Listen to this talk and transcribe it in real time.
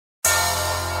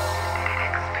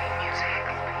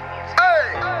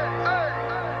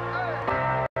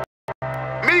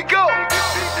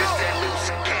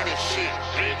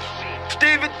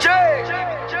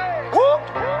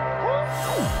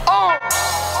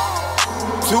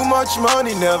Too much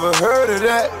money, never heard of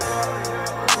that.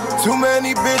 Too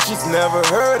many bitches, never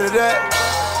heard of that.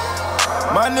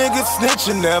 My niggas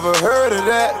snitching, never heard of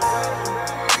that.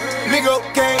 Migos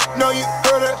gang, know you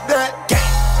heard of that.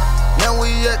 Now we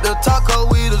at the top,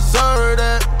 cause we deserve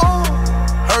that.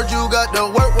 Heard you got the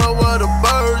work, where the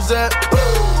birds at?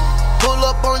 Pull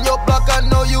up on your block, I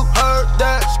know you heard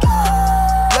that.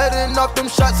 Letting off them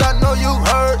shots, I know you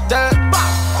heard that.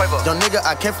 Young nigga,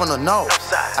 I came from the north.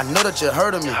 I know that you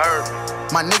heard of me.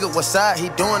 My nigga, what side? He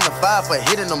doing the 5 for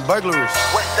hitting them burglaries.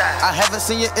 I haven't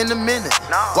seen you in a minute.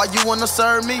 Why you wanna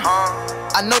serve me?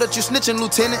 I know that you snitching,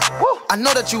 Lieutenant. I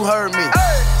know that you heard me.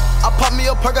 I pop me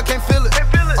a perk, I can't feel it.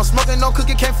 I'm smoking no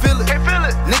cookie, can't feel it.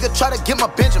 Nigga try to get my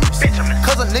Benjamins,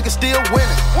 cause a nigga still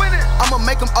winning. I'ma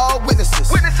make them all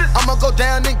witnesses. I'ma go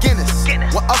down in Guinness.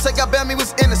 When Offset got bail, me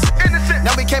was innocent.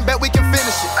 Now we came back, we can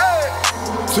finish it.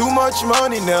 Too much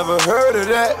money, never heard of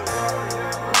that.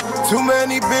 Too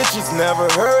many bitches, never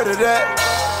heard of that.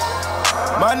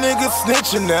 My niggas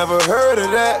snitching, never heard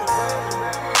of that.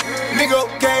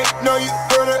 Migos gang, know you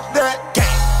heard of that.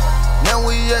 Now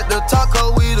we at the top,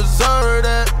 cause we deserve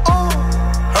that.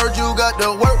 Heard you got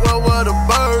the work, where the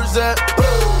birds at?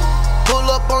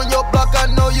 Pull up on your block, I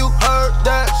know you heard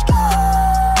that.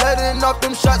 Letting off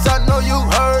them shots, I know you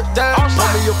heard that.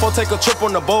 Show me your phone, take a trip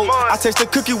on the boat. I taste the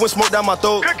cookie when smoke down my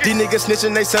throat. These niggas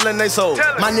snitching, they selling they soul.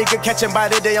 My nigga catching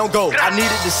body, they on go. I needed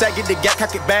the sack, get the gap,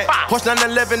 cock it back. Porsche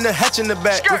 911, the hatch in the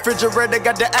back. Refrigerator,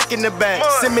 got the act in the back.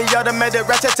 Send me automatic,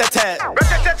 rat-tat-tat-tat.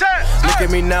 Look at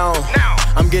me now.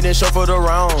 I'm getting chauffeured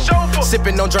around.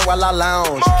 Sipping on drink while I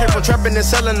lounge. Came from trapping and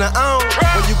selling the ounce.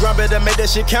 When you grab it and make that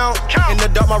shit count. In the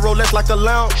dark, my Rolex like a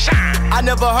lounge. I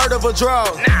never heard of a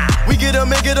drought. We get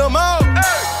them and get them out.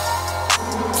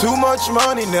 Too much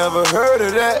money, never heard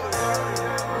of that.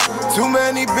 Too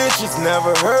many bitches,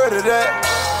 never heard of that.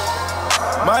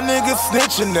 My niggas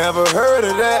snitching, never heard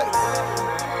of that.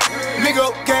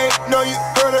 Migos gang, know you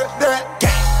heard of that.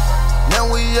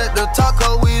 Now we at the top,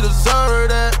 cause we deserve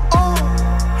that.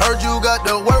 Heard you got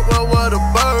the work, where the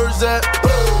birds at?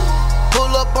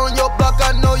 Pull up on your block,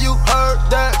 I know you heard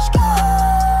that.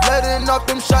 Letting off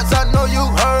them shots, I know you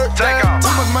heard that.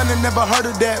 Too much money, never heard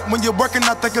of that. When you're working,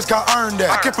 I think it's called earn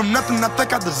that. I came from nothing, I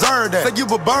think I deserve that. Say you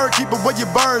a bird, keep it where your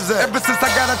birds at. Ever since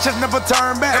I got a chest, never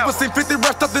turn back. Ever seen 50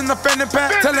 rest up in the fanny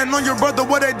pack? Telling on your brother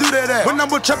where they do that at. When I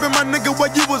was trapping, my nigga,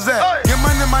 where you was at? Get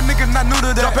money, my niggas not new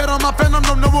to that. Drop it on my phantom,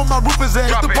 don't know where my roof is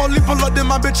at. If the police pull up, then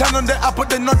my bitch handle that. I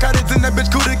put the narcotics in that bitch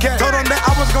cootie cat. Told them that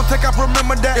I was gon' take off,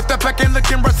 remember that. If that pack ain't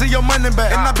looking right, see your money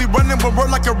back. And I be running with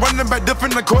word like a running back.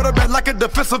 Different the quarterback like a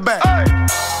defensive back.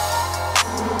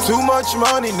 Too much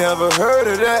money, never heard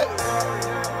of that.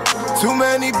 Too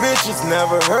many bitches,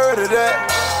 never heard of that.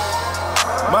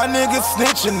 My niggas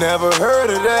snitching, never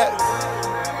heard of that.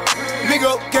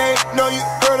 Migos gang, know you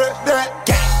heard of that.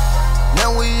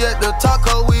 Now we at the top,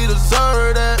 cause we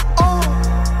deserve that.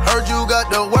 Heard you got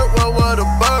the work, where the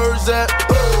birds at?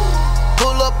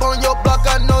 Pull up on your block,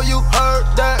 I know you heard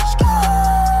that.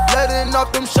 Letting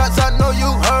off them shots,